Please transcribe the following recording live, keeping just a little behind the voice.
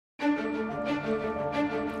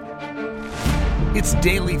It's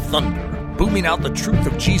Daily Thunder, booming out the truth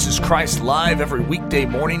of Jesus Christ live every weekday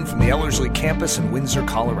morning from the Ellerslie campus in Windsor,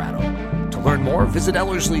 Colorado. To learn more, visit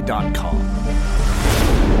Ellerslie.com.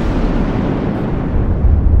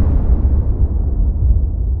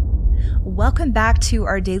 Welcome back to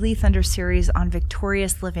our Daily Thunder series on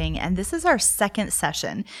victorious living, and this is our second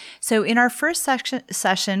session. So in our first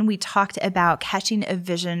session, we talked about catching a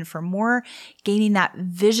vision for more, gaining that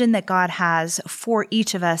vision that God has for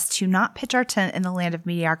each of us to not pitch our tent in the land of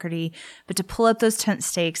mediocrity, but to pull up those tent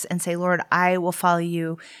stakes and say, Lord, I will follow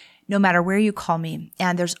you no matter where you call me.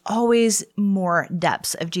 And there's always more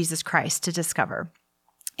depths of Jesus Christ to discover.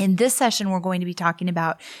 In this session, we're going to be talking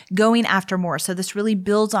about going after more. So this really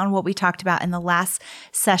builds on what we talked about in the last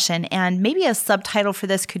session. And maybe a subtitle for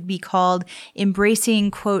this could be called Embracing,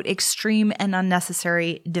 quote, Extreme and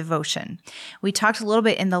Unnecessary Devotion. We talked a little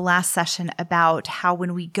bit in the last session about how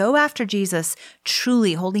when we go after Jesus,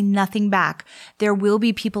 truly holding nothing back, there will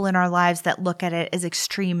be people in our lives that look at it as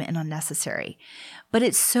extreme and unnecessary. But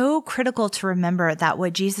it's so critical to remember that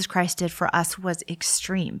what Jesus Christ did for us was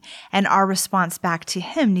extreme. And our response back to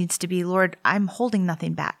him needs to be, Lord, I'm holding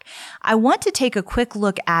nothing back. I want to take a quick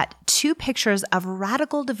look at two pictures of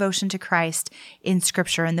radical devotion to Christ in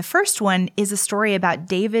Scripture. And the first one is a story about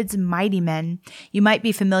David's mighty men. You might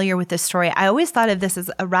be familiar with this story. I always thought of this as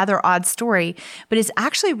a rather odd story, but it's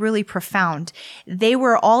actually really profound. They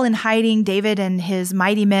were all in hiding, David and his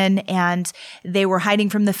mighty men, and they were hiding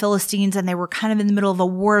from the Philistines, and they were kind of in the middle of a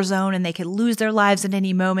war zone, and they could lose their lives at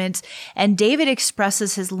any moment. And David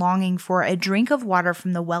expresses his longing for a drink of water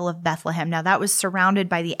from the well of Bethlehem. Now, that was surrounded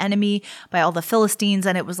by the enemy, by all the Philistines,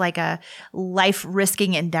 and it was like a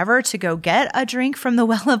life-risking endeavor to go get a drink from the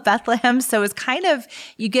well of Bethlehem. So it's kind of,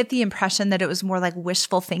 you get the impression that it was more like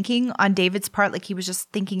wishful thinking on David's part, like he was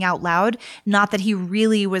just thinking out loud, not that he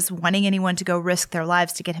really was wanting anyone to go risk their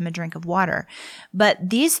lives to get him a drink of water. But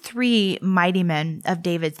these three mighty men of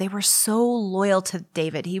David's, they were so loyal to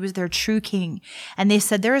David. He was their true king. And they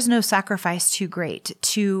said, there is no sacrifice too great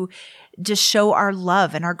to just show our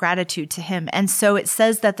love and our gratitude to him. And so it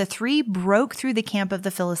says that the three broke through the camp of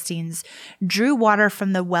the Philistines, drew water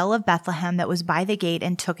from the well of Bethlehem that was by the gate,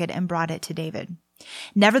 and took it and brought it to David.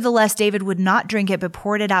 Nevertheless, David would not drink it, but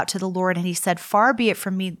poured it out to the Lord. And he said, far be it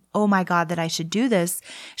from me, O my God, that I should do this.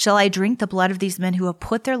 Shall I drink the blood of these men who have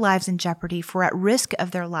put their lives in jeopardy? For at risk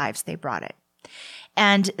of their lives, they brought it.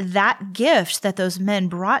 And that gift that those men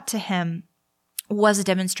brought to him was a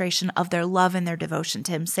demonstration of their love and their devotion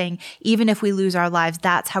to him, saying, even if we lose our lives,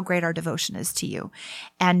 that's how great our devotion is to you.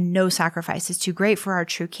 And no sacrifice is too great for our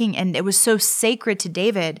true king. And it was so sacred to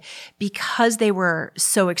David because they were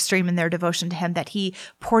so extreme in their devotion to him that he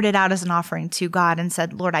poured it out as an offering to God and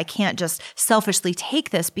said, Lord, I can't just selfishly take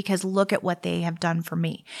this because look at what they have done for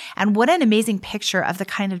me. And what an amazing picture of the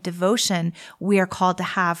kind of devotion we are called to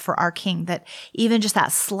have for our king, that even just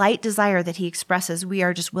that slight desire that he expresses, we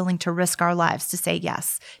are just willing to risk our lives to say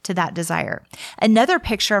yes to that desire. Another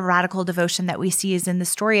picture of radical devotion that we see is in the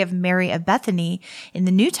story of Mary of Bethany in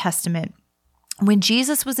the New Testament. When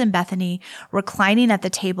Jesus was in Bethany, reclining at the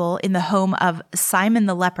table in the home of Simon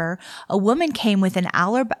the leper, a woman came with an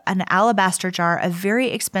alabaster jar of very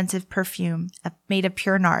expensive perfume made of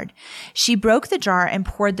pure nard. She broke the jar and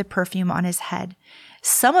poured the perfume on his head.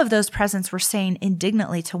 Some of those present were saying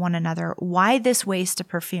indignantly to one another, why this waste of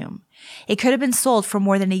perfume? It could have been sold for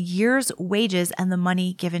more than a year's wages and the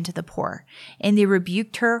money given to the poor. And they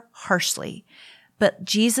rebuked her harshly. But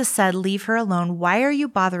Jesus said, leave her alone. Why are you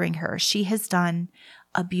bothering her? She has done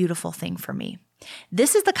a beautiful thing for me.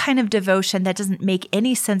 This is the kind of devotion that doesn't make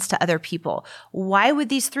any sense to other people. Why would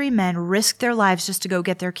these three men risk their lives just to go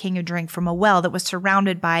get their king a drink from a well that was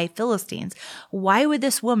surrounded by Philistines? Why would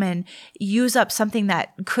this woman use up something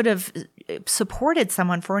that could have supported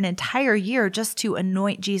someone for an entire year just to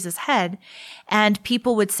anoint Jesus' head? And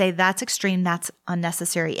people would say that's extreme, that's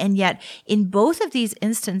unnecessary. And yet in both of these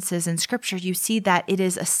instances in Scripture, you see that it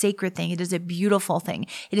is a sacred thing. It is a beautiful thing.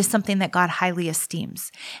 It is something that God highly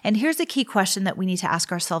esteems. And here's a key question that we need to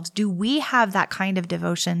ask ourselves. Do we have that kind of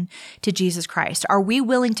devotion to Jesus Christ? Are we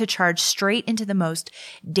willing to charge straight into the most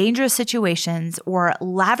dangerous situations or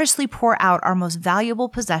lavishly pour out our most valuable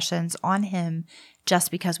possessions on him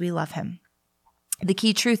just because we love him? The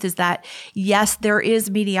key truth is that, yes, there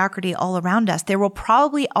is mediocrity all around us. There will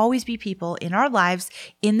probably always be people in our lives,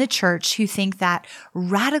 in the church, who think that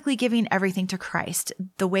radically giving everything to Christ,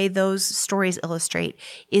 the way those stories illustrate,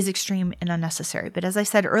 is extreme and unnecessary. But as I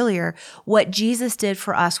said earlier, what Jesus did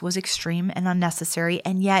for us was extreme and unnecessary,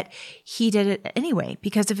 and yet he did it anyway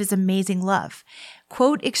because of his amazing love.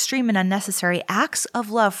 quote, extreme and unnecessary acts of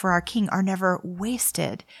love for our King are never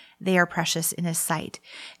wasted. They are precious in his sight.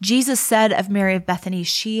 Jesus said of Mary of Bethany,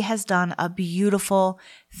 she has done a beautiful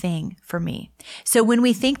thing for me. So when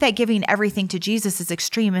we think that giving everything to Jesus is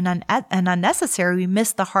extreme and unnecessary, we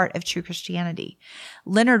miss the heart of true Christianity.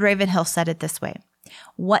 Leonard Ravenhill said it this way: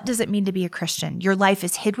 what does it mean to be a Christian? Your life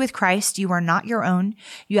is hid with Christ. You are not your own.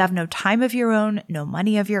 You have no time of your own, no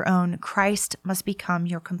money of your own. Christ must become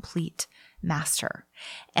your complete master.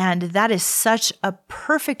 And that is such a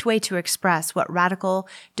perfect way to express what radical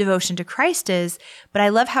devotion to Christ is. But I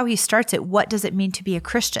love how he starts it. What does it mean to be a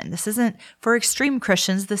Christian? This isn't for extreme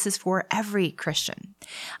Christians. This is for every Christian.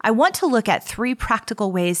 I want to look at 3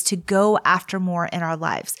 practical ways to go after more in our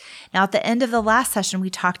lives. Now, at the end of the last session, we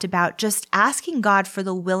talked about just asking God for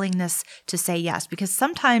the willingness to say yes, because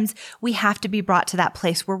sometimes we have to be brought to that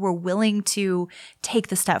place where we're willing to take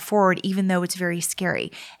the step forward, even though it's very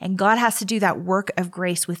scary. And God has to do that work of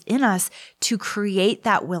grace within us to create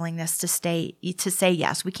that willingness to say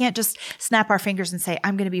yes. We can't just snap our fingers and say,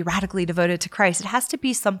 I'm going to be radically devoted to Christ. It has to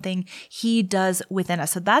be something he does within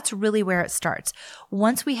us. So that's really where it starts.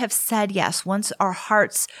 Once we have said yes, once our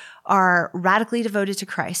hearts are radically devoted to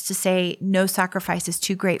Christ, to say, no sacrifice is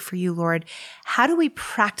too great for you, Lord, how do we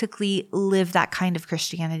practically live that kind of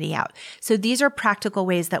Christianity out? So these are practical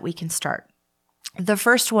ways that we can start. The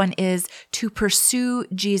first one is to pursue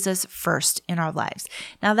Jesus first in our lives.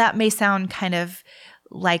 Now, that may sound kind of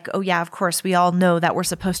like, oh yeah, of course, we all know that we're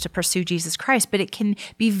supposed to pursue Jesus Christ, but it can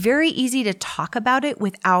be very easy to talk about it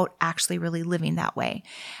without actually really living that way.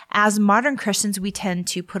 As modern Christians, we tend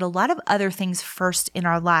to put a lot of other things first in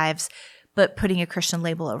our lives, but putting a Christian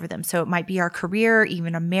label over them. So it might be our career,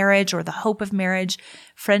 even a marriage or the hope of marriage,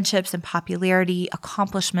 friendships and popularity,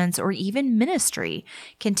 accomplishments, or even ministry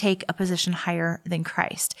can take a position higher than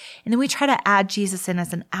Christ. And then we try to add Jesus in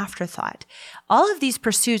as an afterthought. All of these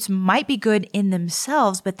pursuits might be good in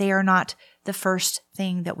themselves, but they are not the first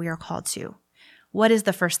thing that we are called to. What is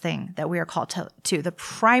the first thing that we are called to? The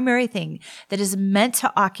primary thing that is meant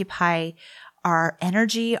to occupy our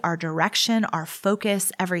energy, our direction, our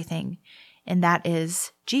focus, everything. And that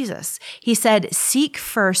is Jesus. He said, seek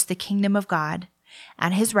first the kingdom of God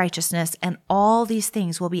and his righteousness, and all these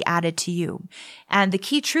things will be added to you. And the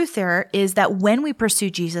key truth there is that when we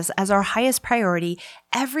pursue Jesus as our highest priority,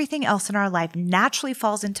 everything else in our life naturally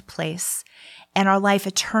falls into place, and our life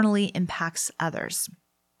eternally impacts others.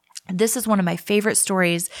 This is one of my favorite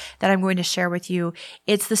stories that I'm going to share with you.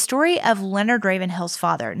 It's the story of Leonard Ravenhill's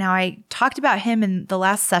father. Now, I talked about him in the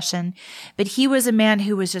last session, but he was a man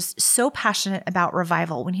who was just so passionate about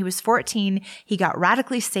revival. When he was 14, he got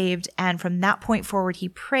radically saved. And from that point forward, he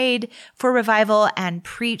prayed for revival and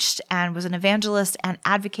preached and was an evangelist and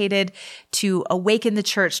advocated to awaken the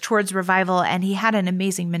church towards revival. And he had an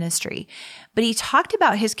amazing ministry. But he talked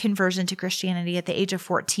about his conversion to Christianity at the age of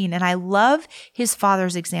 14. And I love his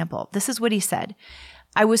father's example. This is what he said.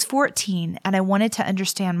 I was 14 and I wanted to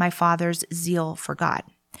understand my father's zeal for God.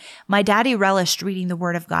 My daddy relished reading the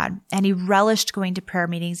word of God, and he relished going to prayer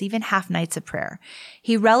meetings, even half nights of prayer.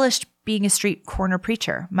 He relished being a street corner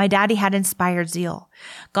preacher. My daddy had inspired zeal.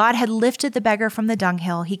 God had lifted the beggar from the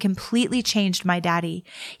dunghill. He completely changed my daddy.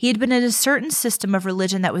 He had been in a certain system of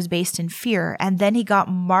religion that was based in fear, and then he got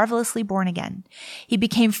marvelously born again. He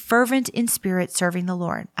became fervent in spirit, serving the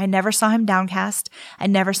Lord. I never saw him downcast. I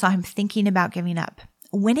never saw him thinking about giving up.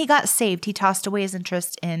 When he got saved, he tossed away his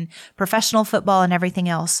interest in professional football and everything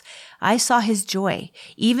else. I saw his joy,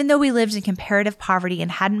 even though we lived in comparative poverty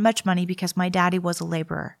and hadn't much money because my daddy was a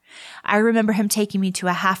laborer. I remember him taking me to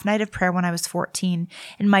a half night of prayer when I was 14,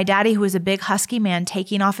 and my daddy, who was a big husky man,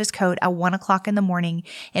 taking off his coat at 1 o'clock in the morning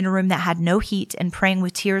in a room that had no heat and praying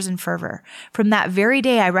with tears and fervor. From that very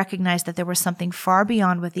day, I recognized that there was something far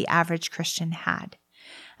beyond what the average Christian had.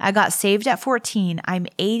 I got saved at 14. I'm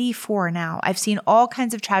 84 now. I've seen all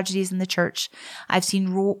kinds of tragedies in the church. I've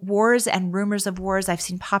seen wars and rumors of wars. I've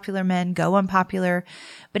seen popular men go unpopular.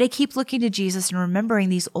 But I keep looking to Jesus and remembering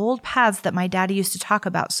these old paths that my daddy used to talk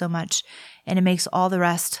about so much, and it makes all the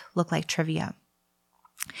rest look like trivia.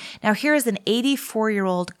 Now, here is an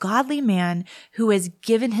 84-year-old godly man who has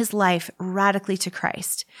given his life radically to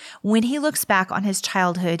Christ. When he looks back on his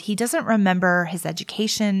childhood, he doesn't remember his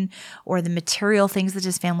education or the material things that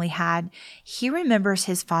his family had. He remembers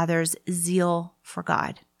his father's zeal for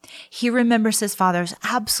God. He remembers his father's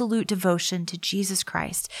absolute devotion to Jesus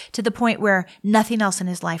Christ, to the point where nothing else in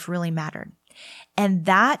his life really mattered. And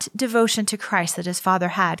that devotion to Christ that his father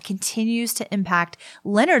had continues to impact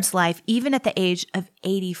Leonard's life even at the age of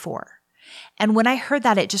 84. And when I heard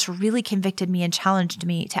that, it just really convicted me and challenged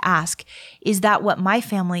me to ask, is that what my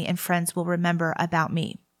family and friends will remember about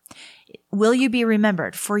me? Will you be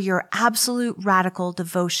remembered for your absolute radical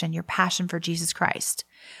devotion, your passion for Jesus Christ?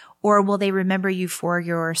 Or will they remember you for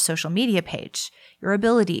your social media page, your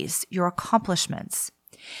abilities, your accomplishments?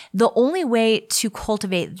 The only way to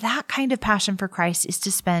cultivate that kind of passion for Christ is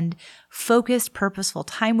to spend focused, purposeful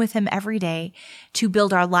time with him every day, to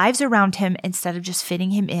build our lives around him instead of just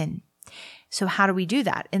fitting him in. So how do we do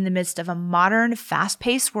that in the midst of a modern,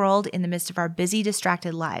 fast-paced world, in the midst of our busy,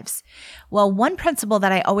 distracted lives? Well, one principle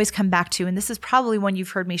that I always come back to, and this is probably one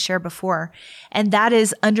you've heard me share before, and that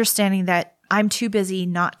is understanding that I'm too busy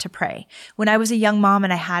not to pray. When I was a young mom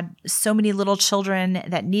and I had so many little children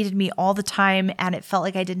that needed me all the time, and it felt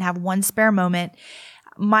like I didn't have one spare moment,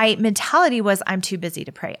 my mentality was, I'm too busy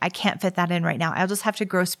to pray. I can't fit that in right now. I'll just have to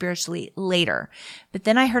grow spiritually later. But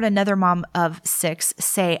then I heard another mom of 6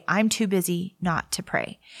 say, I'm too busy not to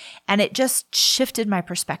pray. And it just shifted my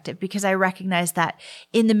perspective, because I recognized that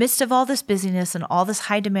in the midst of all this busyness and all this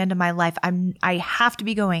high demand in my life, I have to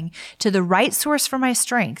be going to the right source for my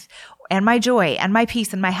strength and my joy and my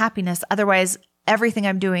peace and my happiness. Otherwise, everything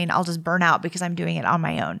I'm doing, I'll just burn out because I'm doing it on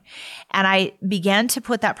my own. And I began to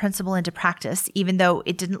put that principle into practice, even though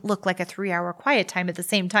it didn't look like a 3-hour quiet time at the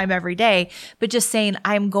same time every day, but just saying,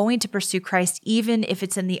 I'm going to pursue Christ, even if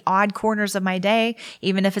it's in the odd corners of my day,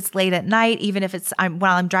 even if it's late at night, even if it's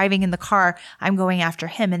while I'm driving in the car, I'm going after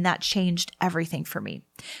him. And that changed everything for me.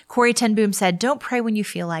 Corrie ten Boom said, don't pray when you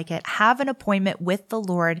feel like it. Have an appointment with the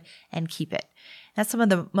Lord and keep it. That's some of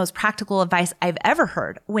the most practical advice I've ever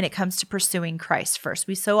heard when it comes to pursuing Christ first.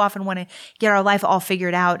 We so often want to get our life all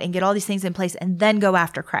figured out and get all these things in place and then go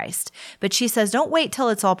after Christ. But she says, don't wait till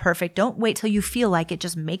it's all perfect. Don't wait till you feel like it.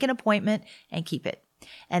 Just make an appointment and keep it.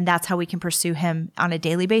 And that's how we can pursue him on a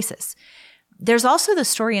daily basis. There's also the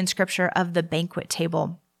story in scripture of the banquet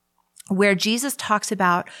table, where Jesus talks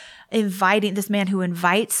about inviting this man who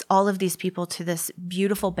invites all of these people to this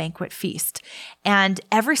beautiful banquet feast. And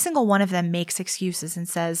every single one of them makes excuses and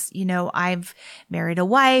says, I've married a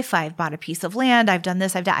wife, I've bought a piece of land, I've done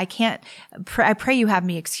this, I've done, I pray you have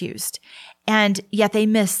me excused. And yet they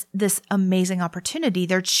miss this amazing opportunity.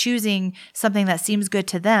 They're choosing something that seems good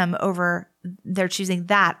to them they're choosing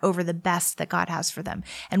that over the best that God has for them.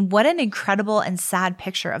 And what an incredible and sad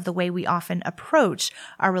picture of the way we often approach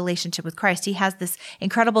our relationship with Christ. He has this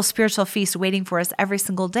incredible spiritual feast waiting for us every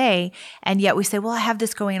single day. And yet we say, well, I have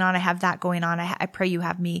this going on, I have that going on. I pray you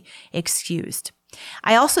have me excused.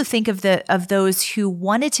 I also think of those who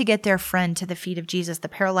wanted to get their friend to the feet of Jesus, the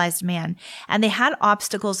paralyzed man, and they had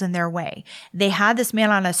obstacles in their way. They had this man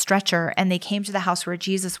on a stretcher, and they came to the house where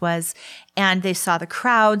Jesus was, and they saw the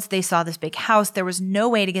crowds, they saw this big house. There was no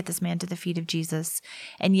way to get this man to the feet of Jesus.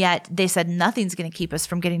 And yet they said, nothing's going to keep us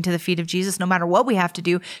from getting to the feet of Jesus, no matter what we have to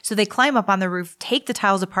do. So they climb up on the roof, take the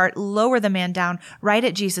tiles apart, lower the man down right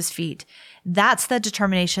at Jesus' feet. That's the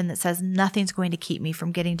determination that says nothing's going to keep me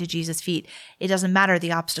from getting to Jesus' feet. It doesn't matter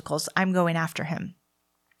the obstacles. I'm going after him.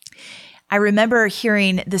 I remember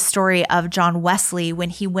hearing the story of John Wesley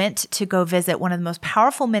when he went to go visit one of the most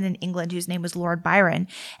powerful men in England, whose name was Lord Byron.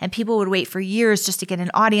 And people would wait for years just to get an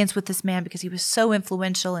audience with this man because he was so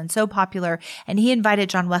influential and so popular. And he invited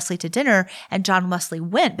John Wesley to dinner, and John Wesley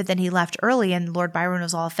went, but then he left early, and Lord Byron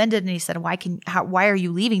was all offended. And he said, why are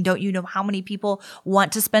you leaving? Don't you know how many people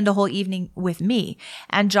want to spend a whole evening with me?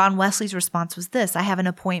 And John Wesley's response was this: I have an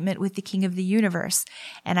appointment with the King of the universe,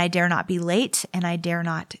 and I dare not be late, and I dare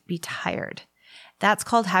not be tired. That's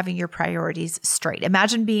called having your priorities straight.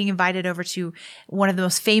 Imagine being invited over to one of the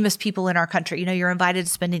most famous people in our country. You're invited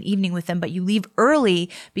to spend an evening with them, but you leave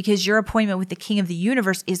early because your appointment with the King of the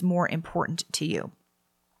universe is more important to you.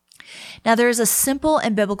 Now, there is a simple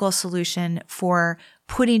and biblical solution for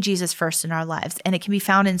putting Jesus first in our lives, and it can be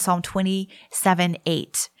found in Psalm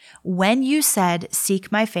 27:8. When you said,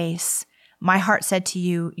 seek my face, my heart said to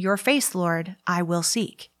you, your face, Lord, I will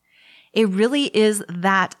seek. It really is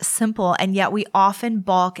that simple, and yet we often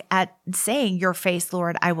balk at saying, your face,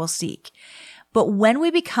 Lord, I will seek. But when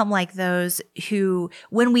we become like those who,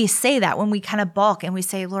 when we say that, when we kind of balk and we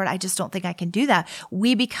say, Lord, I just don't think I can do that,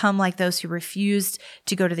 we become like those who refused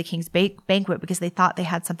to go to the King's banquet because they thought they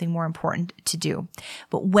had something more important to do.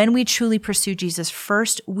 But when we truly pursue Jesus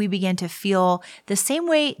first, we begin to feel the same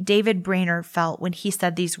way David Brainerd felt when he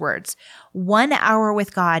said these words: 1 hour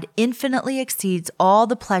with God infinitely exceeds all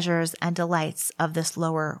the pleasures and delights of this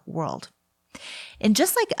lower world. And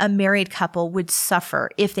just like a married couple would suffer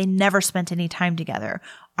if they never spent any time together,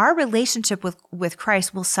 our relationship with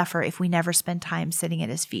Christ will suffer if we never spend time sitting at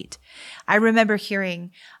his feet. I remember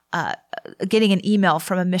hearing getting an email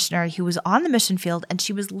from a missionary who was on the mission field, and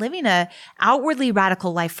she was living a outwardly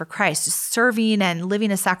radical life for Christ, just serving and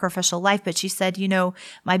living a sacrificial life. But she said,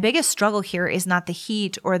 my biggest struggle here is not the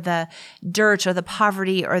heat or the dirt or the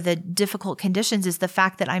poverty or the difficult conditions, is the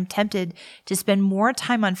fact that I'm tempted to spend more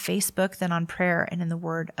time on Facebook than on prayer and in the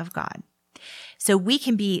Word of God. So we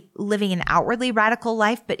can be living an outwardly radical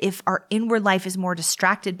life, but if our inward life is more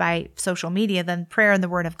distracted by social media than prayer and the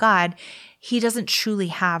Word of God, He doesn't truly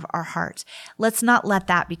have our heart. Let's not let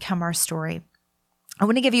that become our story. I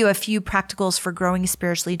want to give you a few practicals for growing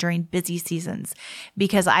spiritually during busy seasons,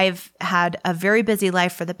 because I've had a very busy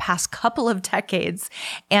life for the past couple of decades,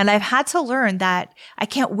 and I've had to learn that I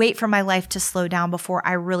can't wait for my life to slow down before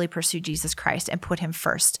I really pursue Jesus Christ and put Him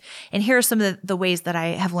first. And here are some of the ways that I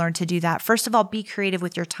have learned to do that. First of all, be creative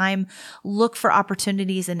with your time. Look for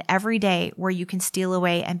opportunities in every day where you can steal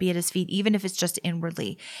away and be at His feet, even if it's just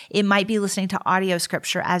inwardly. It might be listening to audio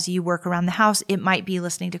scripture as you work around the house. It might be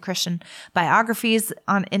listening to Christian biographies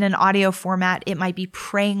in an audio format. It might be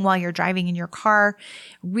praying while you're driving in your car,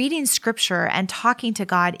 reading scripture and talking to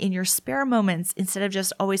God in your spare moments instead of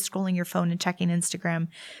just always scrolling your phone and checking Instagram.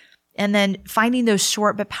 And then finding those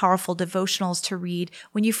short but powerful devotionals to read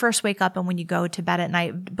when you first wake up and when you go to bed at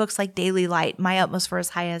night. Books like Daily Light, My Utmost for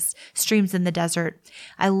His Highest, Streams in the Desert.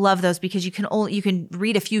 I love those because you can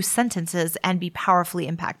read a few sentences and be powerfully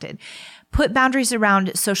impacted. Put boundaries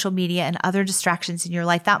around social media and other distractions in your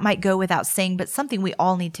life. That might go without saying, but something we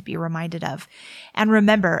all need to be reminded of. And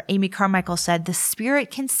remember, Amy Carmichael said, the Spirit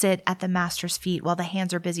can sit at the Master's feet while the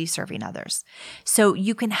hands are busy serving others. So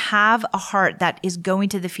you can have a heart that is going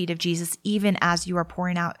to the feet of Jesus even as you are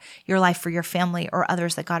pouring out your life for your family or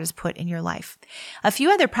others that God has put in your life. A few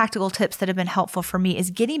other practical tips that have been helpful for me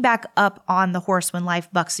is getting back up on the horse when life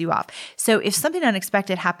bucks you off. So if something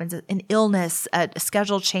unexpected happens, an illness, a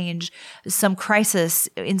schedule change, some crisis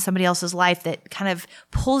in somebody else's life that kind of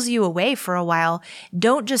pulls you away for a while,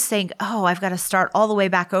 don't just think, oh, I've got to start all the way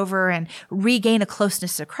back over and regain a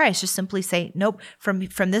closeness to Christ. Just simply say, nope, from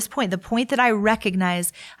this point, the point that I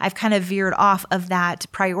recognize I've kind of veered off of that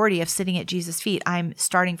priority of sitting at Jesus' feet, I'm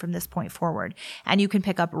starting from this point forward. And you can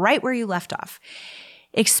pick up right where you left off.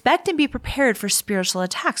 Expect and be prepared for spiritual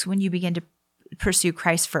attacks when you begin to pursue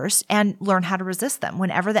Christ first, and learn how to resist them.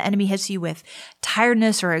 Whenever the enemy hits you with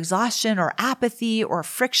tiredness or exhaustion or apathy or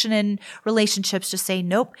friction in relationships, just say,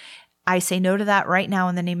 nope, I say no to that right now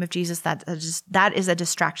in the name of Jesus. That is a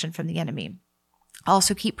distraction from the enemy.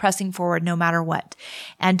 Also, keep pressing forward no matter what.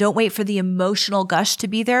 And don't wait for the emotional gush to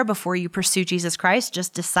be there before you pursue Jesus Christ.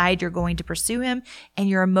 Just decide you're going to pursue Him, and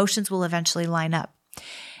your emotions will eventually line up.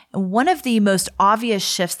 One of the most obvious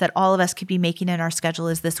shifts that all of us could be making in our schedule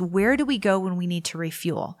is this: where do we go when we need to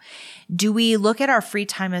refuel? Do we look at our free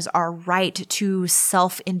time as our right to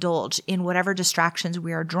self-indulge in whatever distractions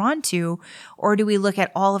we are drawn to, or do we look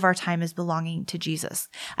at all of our time as belonging to Jesus?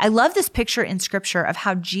 I love this picture in scripture of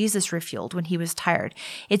how Jesus refueled when He was tired.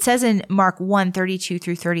 It says in Mark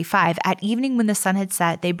 1:32-35, at evening when the sun had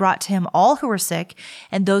set, they brought to Him all who were sick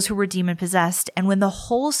and those who were demon-possessed, and when the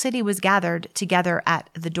whole city was gathered together at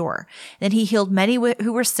the door, then He healed many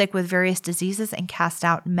who were sick with various diseases and cast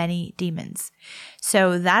out many demons.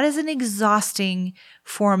 So that is an exhausting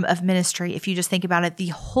form of ministry. If you just think about it, the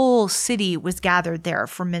whole city was gathered there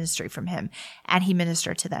for ministry from Him, and He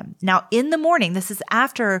ministered to them. Now, in the morning, this is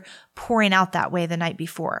after pouring out that way the night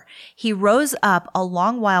before, He rose up a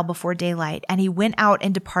long while before daylight, and He went out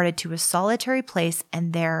and departed to a solitary place,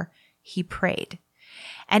 and there He prayed.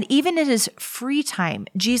 And even in His free time,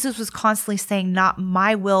 Jesus was constantly saying, not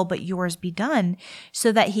my will, but yours be done,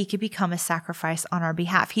 so that He could become a sacrifice on our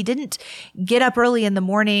behalf. He didn't get up early in the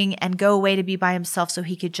morning and go away to be by Himself so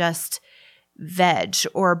He could just veg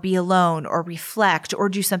or be alone or reflect or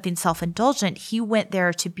do something self-indulgent. He went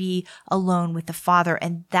there to be alone with the Father.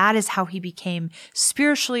 And that is how He became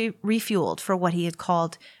spiritually refueled for what He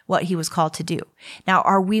was called to do. Now,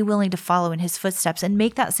 are we willing to follow in His footsteps and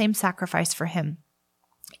make that same sacrifice for Him?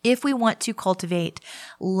 If we want to cultivate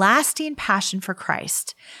lasting passion for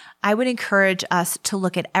Christ, I would encourage us to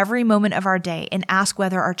look at every moment of our day and ask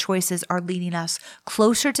whether our choices are leading us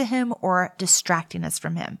closer to Him or distracting us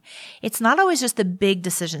from Him. It's not always just the big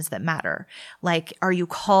decisions that matter, like are you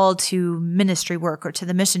called to ministry work or to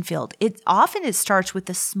the mission field? It starts with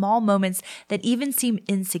the small moments that even seem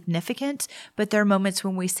insignificant, but they're moments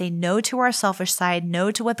when we say no to our selfish side,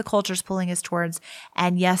 no to what the culture is pulling us towards,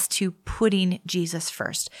 and yes to putting Jesus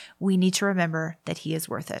first. We need to remember that He is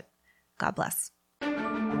worth it. God bless.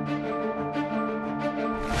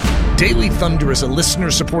 Daily Thunder is a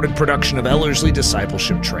listener-supported production of Ellerslie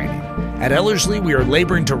Discipleship Training. At Ellerslie, we are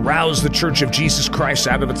laboring to rouse the Church of Jesus Christ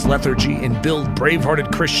out of its lethargy and build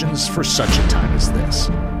brave-hearted Christians for such a time as this.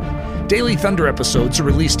 Daily Thunder episodes are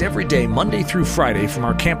released every day, Monday through Friday, from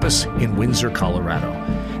our campus in Windsor, Colorado.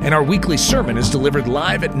 And our weekly sermon is delivered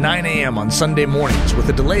live at 9 a.m. on Sunday mornings with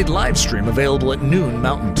a delayed live stream available at noon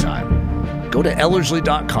Mountain Time. Go to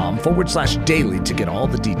ellerslie.com/daily to get all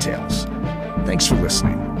the details. Thanks for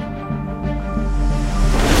listening.